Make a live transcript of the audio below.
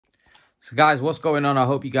So guys, what's going on? I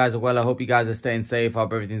hope you guys are well. I hope you guys are staying safe. I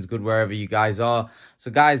hope everything's good wherever you guys are.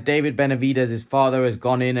 So guys, David Benavidez, his father, has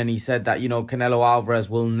gone in and he said that, Canelo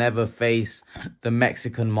Alvarez will never face the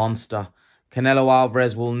Mexican monster. Canelo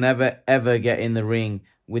Alvarez will never, ever get in the ring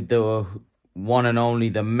with the one and only,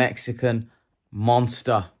 the Mexican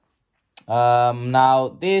monster.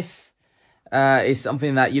 Now, this is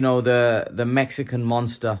something that, the Mexican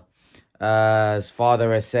monster, his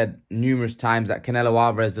father has said numerous times that Canelo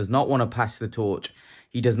Alvarez does not want to pass the torch.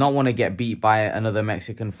 He does not want to get beat by another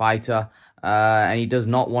Mexican fighter. And he does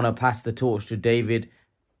not want to pass the torch to David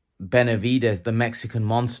Benavidez, the Mexican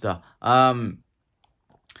monster.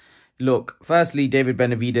 Look, firstly, David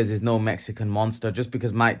Benavidez is no Mexican monster. Just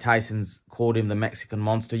because Mike Tyson's called him the Mexican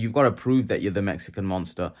monster, you've got to prove that you're the Mexican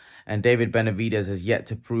monster. And David Benavidez has yet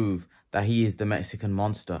to prove that he is the Mexican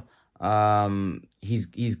monster.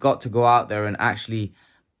 He's got to go out there and actually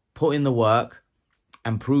put in the work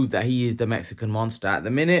and prove that he is the Mexican monster. At the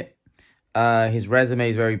minute, his resume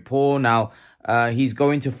is very poor. Now, he's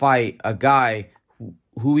going to fight a guy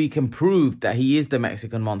who he can prove that he is the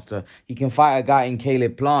Mexican monster. He can fight a guy in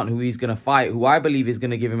Caleb Plant who he's going to fight, who I believe is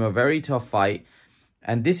going to give him a very tough fight.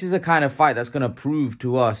 And this is the kind of fight that's going to prove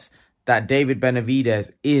to us that David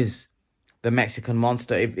Benavidez is the Mexican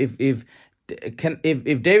monster. If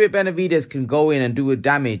David Benavidez can go in and do a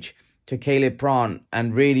damage to Caleb Plant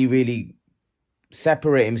and really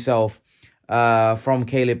separate himself from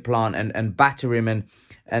Caleb Plant and batter him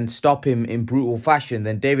and stop him in brutal fashion,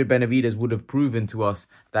 then David Benavidez would have proven to us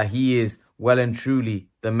that he is well and truly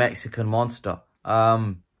the Mexican monster.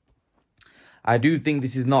 I do think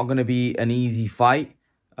this is not going to be an easy fight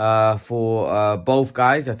for both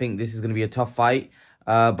guys. I think this is going to be a tough fight.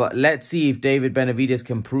 But let's see if David Benavidez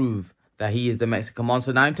can prove that he is the Mexican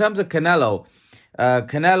monster. Now, in terms of Canelo,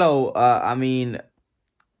 I mean,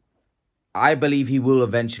 I believe he will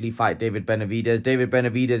eventually fight David Benavidez. David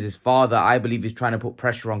Benavidez, his father, I believe, is trying to put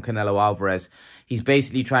pressure on Canelo Alvarez. He's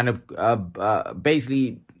basically trying to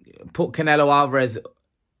put Canelo Alvarez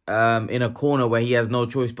in a corner where he has no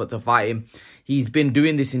choice but to fight him. He's been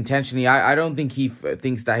doing this intentionally. I don't think he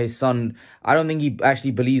thinks that his son... I don't think he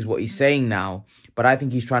actually believes what he's saying now. But I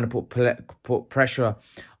think he's trying to put pressure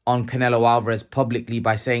on Canelo Alvarez publicly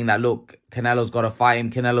by saying that, look, Canelo's got to fight him.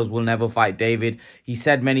 Canelo will never fight David. He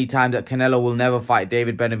said many times that Canelo will never fight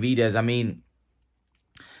David Benavidez. I mean,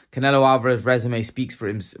 Canelo Alvarez's resume speaks for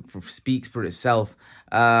itself.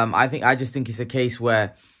 I just think it's a case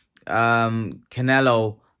where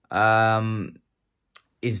Canelo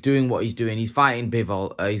is doing what he's doing. He's fighting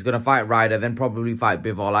Bivol. He's going to fight Ryder, then probably fight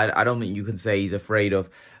Bivol. I don't think you can say he's afraid of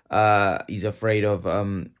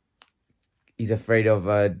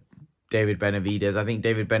David Benavidez. I think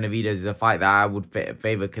David Benavidez is a fight that I would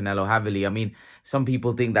favor Canelo heavily. I mean, some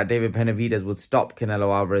people think that David Benavidez would stop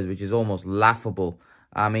Canelo Alvarez, which is almost laughable.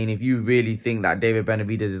 I mean, if you really think that David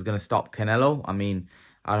Benavidez is going to stop Canelo, I mean,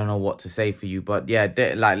 I don't know what to say for you. But yeah,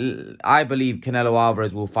 I believe Canelo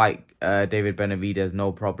Alvarez will fight David Benavidez,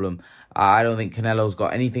 no problem. I don't think Canelo's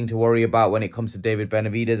got anything to worry about when it comes to David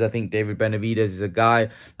Benavidez. I think David Benavidez is a guy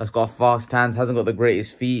that's got fast hands, hasn't got the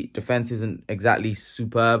greatest feet, defense isn't exactly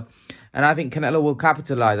superb. And I think Canelo will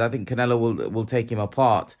capitalize. I think Canelo will take him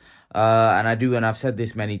apart. And I've said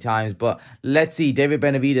this many times, but let's see. David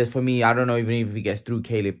Benavidez, for me, I don't know even if he gets through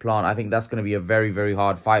Caleb Plant. I think that's going to be a very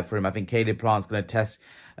hard fight for him. I think Caleb Plant's going to test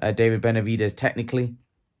David Benavidez technically.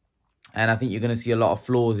 And I think you're going to see a lot of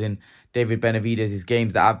flaws in David Benavidez's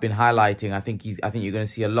games that I've been highlighting. I think you're going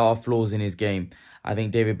to see a lot of flaws in his game. I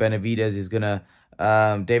think David Benavidez is going to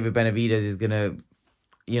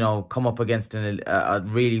come up against a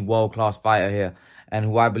really world-class fighter here, and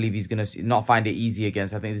who I believe he's going to not find it easy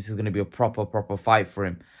against. I think this is going to be a proper fight for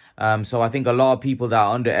him. So I think a lot of people that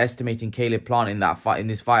are underestimating Caleb Plant in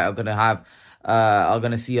this fight are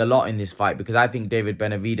going to see a lot in this fight, because I think David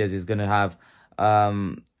Benavidez is going to have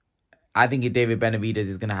David Benavidez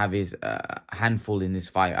is going to have his handful in this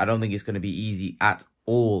fight. I don't think it's going to be easy at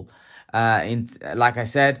all. Like I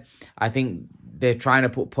said, I think they're trying to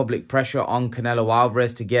put public pressure on Canelo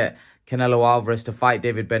Alvarez to get Canelo Alvarez to fight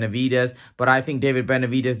David Benavidez. But I think David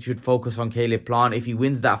Benavidez should focus on Caleb Plant. If he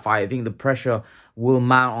wins that fight, I think the pressure will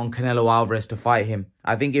mount on Canelo Alvarez to fight him.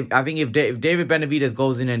 I think if David Benavidez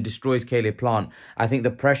goes in and destroys Caleb Plant, I think the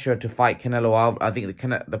pressure to fight Canelo Alvarez, I think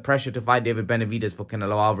the pressure to fight David Benavidez for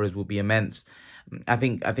Canelo Alvarez will be immense. I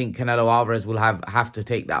think Canelo Alvarez will have to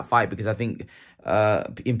take that fight, because I think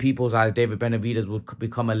in people's eyes, David Benavidez will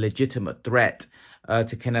become a legitimate threat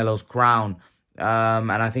to Canelo's crown.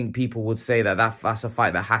 And I think people would say that's a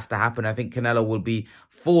fight that has to happen. I think Canelo will be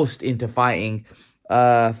forced into fighting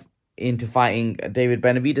David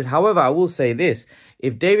Benavidez. However, I will say this: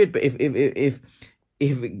 if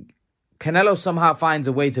Canelo somehow finds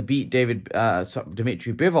a way to beat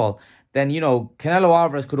Dmitry Bivol, then, you know, Canelo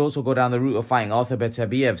Alvarez could also go down the route of fighting Arthur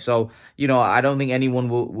Beterbiev. So, you know, I don't think anyone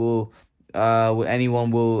will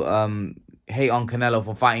hate on Canelo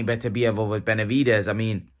for fighting Beterbiev over Benavidez. I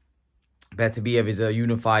mean, Beterbiev is a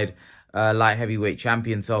unified light heavyweight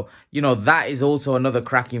champion. So, you know, that is also another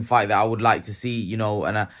cracking fight that I would like to see, you know.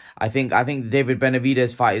 And I think David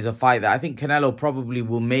Benavidez fight is a fight that I think Canelo probably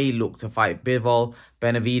may look to fight Bivol,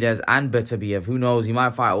 Benavidez and Beterbiev. Who knows? He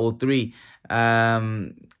might fight all three.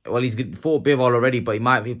 Well, he's fought Bivol already, but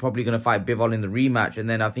he's probably going to fight Bivol in the rematch. And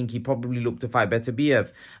then I think he probably look to fight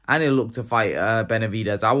Beterbiev, and he'll look to fight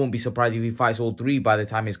Benavidez. I won't be surprised if he fights all three by the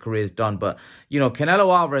time his career is done. But, you know,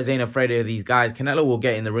 Canelo Alvarez ain't afraid of these guys. Canelo will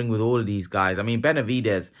get in the ring with all of these guys. I mean,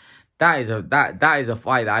 Benavidez, that is a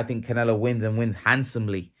fight that I think Canelo wins, and wins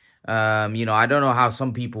handsomely. You know, I don't know how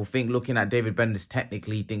some people think, looking at David Benavidez,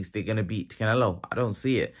 technically thinks they're going to beat Canelo. I don't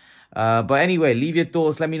see it. But anyway, leave your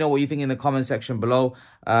thoughts. Let me know what you think in the comment section below.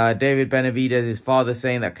 David Benavidez, his father,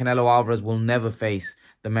 saying that Canelo Alvarez will never face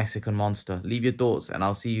the Mexican Monster. Leave your thoughts, and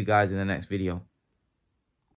I'll see you guys in the next video.